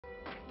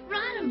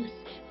Rodimus,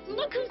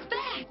 look who's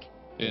back!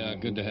 Yeah,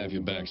 good to have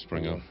you back,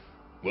 Springer.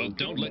 Well,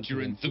 don't let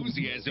your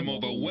enthusiasm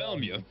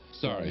overwhelm you.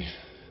 Sorry.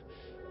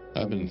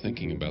 I've been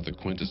thinking about the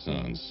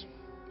Quintessons.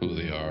 Who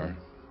they are,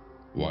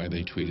 why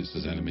they treat us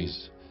as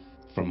enemies.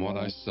 From what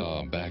I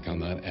saw back on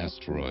that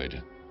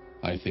asteroid,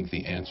 I think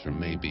the answer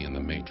may be in the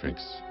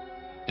Matrix.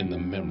 In the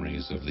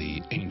memories of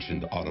the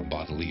ancient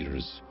Autobot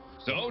leaders.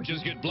 So,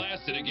 just get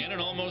blasted again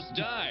and almost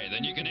die.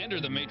 Then you can enter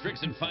the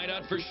Matrix and find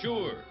out for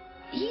sure.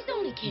 He's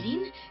only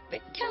kidding,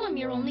 but tell him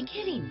you're only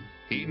kidding.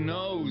 He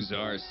knows,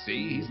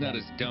 R.C. He's not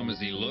as dumb as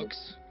he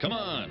looks. Come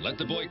on, let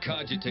the boy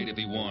cogitate if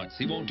he wants.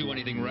 He won't do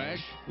anything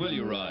rash, will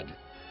you, Rod?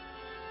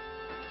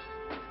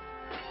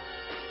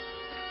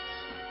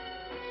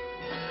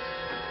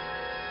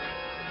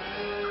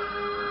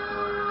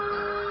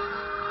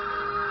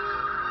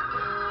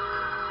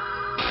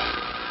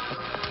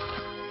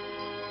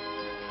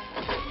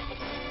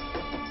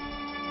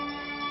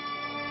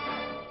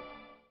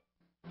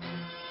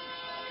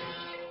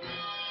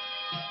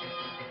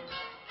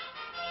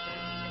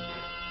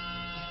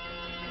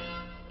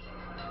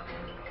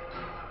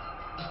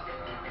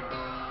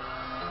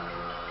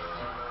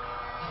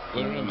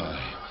 Where am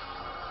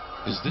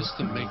I? Is this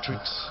the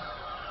Matrix?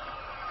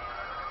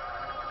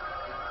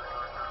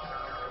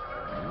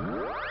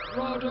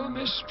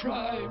 Rodimus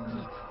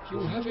Prime, you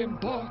have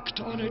embarked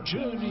on a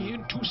journey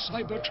into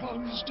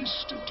Cybertron's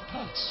distant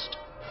past.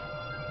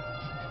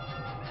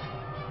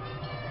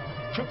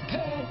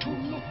 Prepare to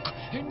look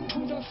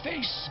into the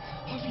face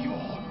of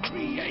your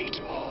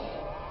creator.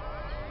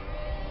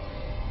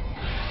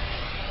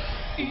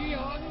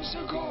 Eons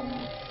ago,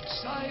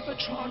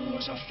 Cybertron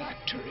was a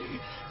factory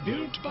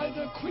built by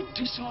the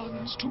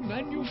Quintessons to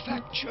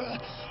manufacture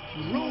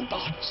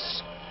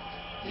robots.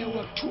 There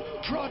were two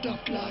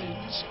product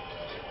lines,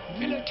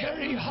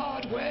 military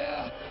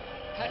hardware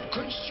and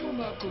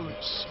consumer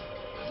goods.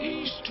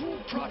 These two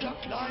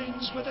product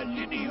lines were the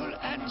lineal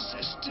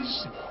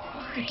ancestors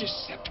of the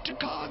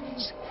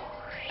Decepticons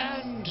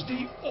and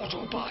the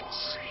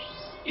Autobots.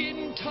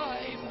 In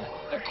time,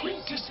 the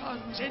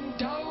Quintessons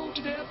endowed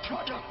their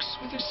products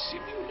with a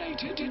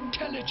simulated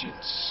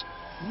intelligence.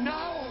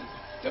 Now,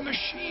 the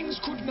machines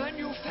could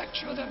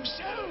manufacture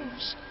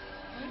themselves.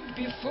 And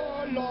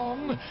before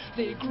long,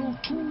 they grew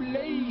too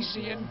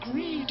lazy and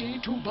greedy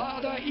to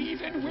bother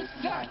even with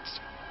that.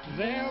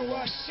 There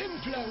were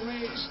simpler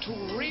ways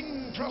to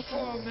wring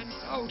performance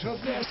out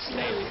of their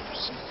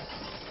slaves.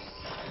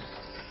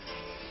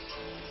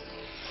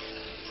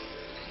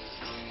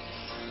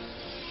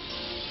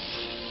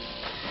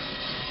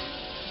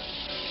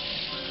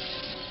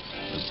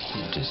 The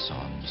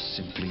Quintessons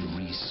simply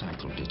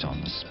recycled it on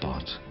the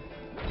spot.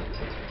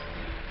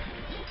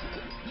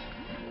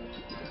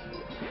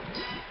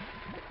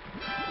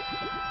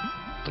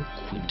 The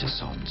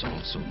Quintessons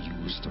also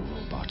used the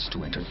robots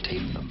to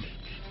entertain them.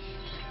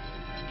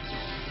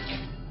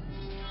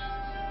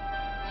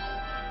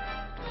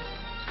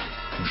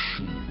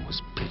 Machine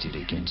was pitted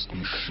against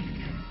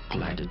machine in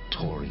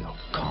gladiatorial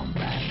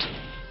combat.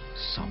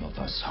 Some of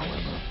us,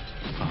 however,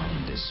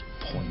 found this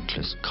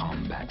pointless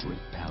combat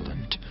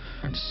repellent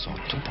and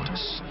sought to put a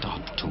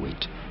stop to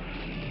it.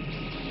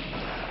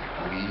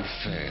 We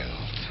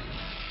failed.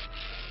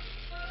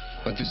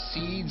 But the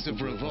seeds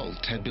of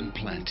revolt had been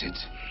planted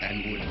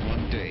and would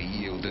one day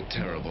yield a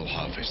terrible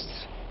harvest.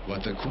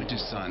 What the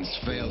Quintessons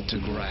failed to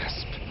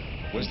grasp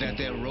was that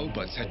their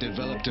robots had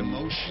developed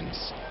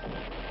emotions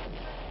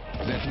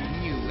that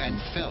knew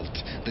and felt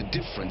the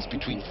difference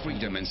between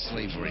freedom and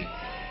slavery.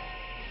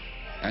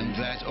 And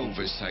that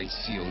oversight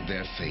sealed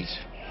their fate.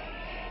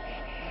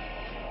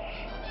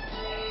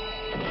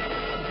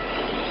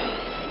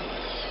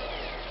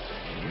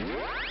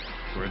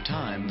 For a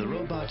time, the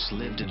robots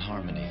lived in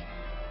harmony.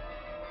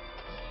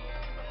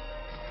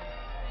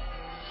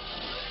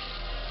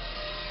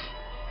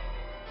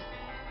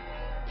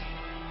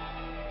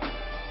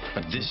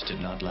 But this did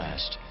not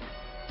last.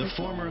 The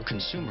former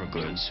consumer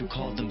goods, who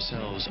called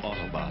themselves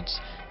Autobots,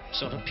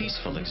 sought a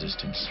peaceful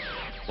existence,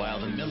 while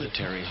the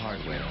military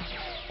hardware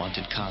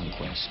wanted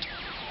conquest.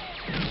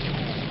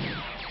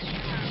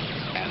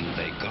 And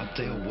they got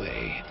their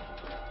way.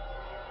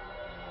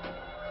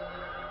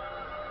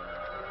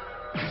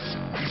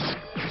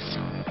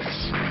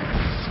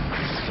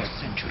 For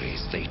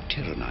centuries, they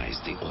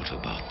tyrannized the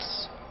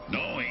Autobots.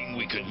 Knowing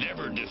we could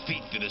never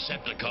defeat the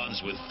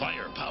Decepticons with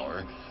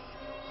firepower,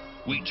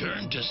 we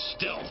turned to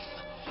stealth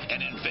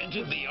and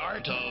invented the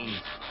art of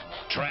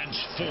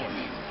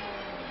transforming.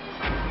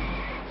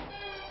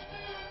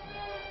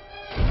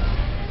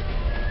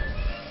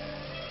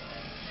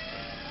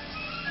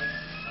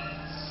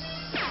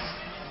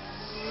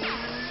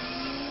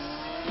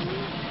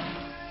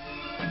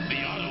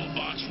 The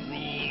Autobots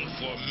ruled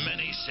for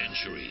many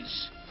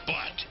centuries.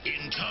 But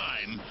in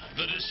time,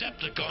 the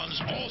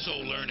Decepticons also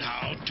learned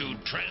how to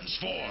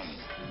transform.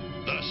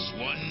 Thus,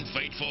 one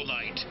fateful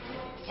night,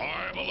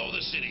 far below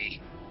the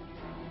city,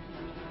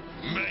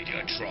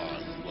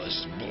 Megatron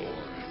was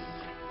born.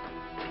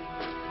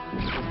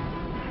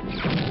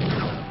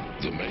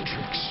 The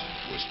Matrix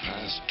was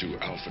passed to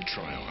Alpha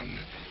Trion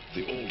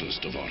the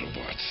oldest of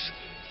Autobots,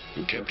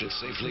 who kept it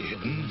safely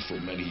hidden for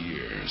many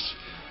years,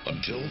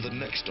 until the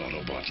next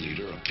Autobot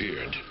leader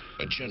appeared,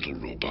 a gentle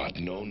robot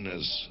known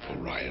as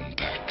Orion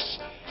Pax,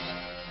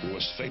 who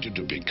was fated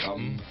to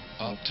become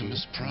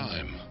Optimus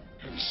Prime.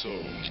 And so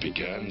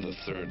began the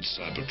Third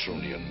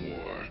Cybertronian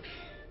War,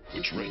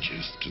 which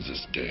rages to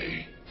this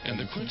day. And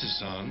the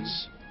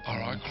Quintessons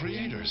are our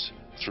creators.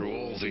 Through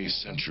all these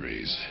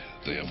centuries,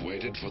 they have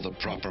waited for the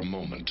proper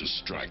moment to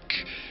strike,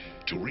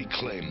 to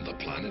reclaim the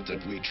planet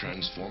that we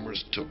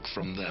Transformers took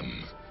from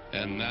them.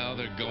 And now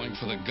they're going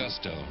for the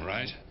gusto,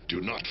 right? Do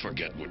not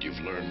forget what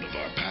you've learned of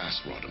our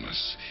past,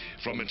 Rodimus.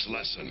 From its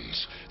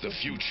lessons, the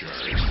future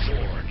is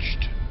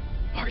forged.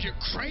 Are you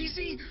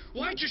crazy?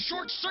 Why'd you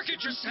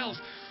short-circuit yourself?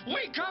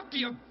 Wake up,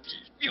 you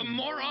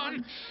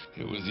moron!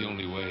 It was the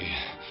only way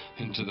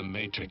into the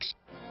Matrix.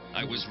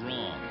 I was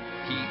wrong.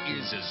 He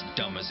is as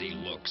dumb as he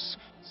looks.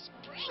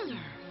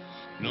 Springer!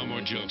 No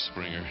more jokes,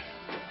 Springer.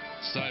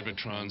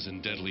 Cybertron's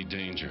in deadly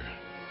danger.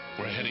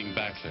 We're heading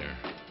back there.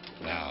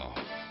 Now.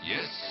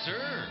 Yes,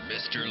 sir,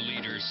 Mr.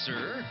 Leader,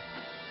 sir.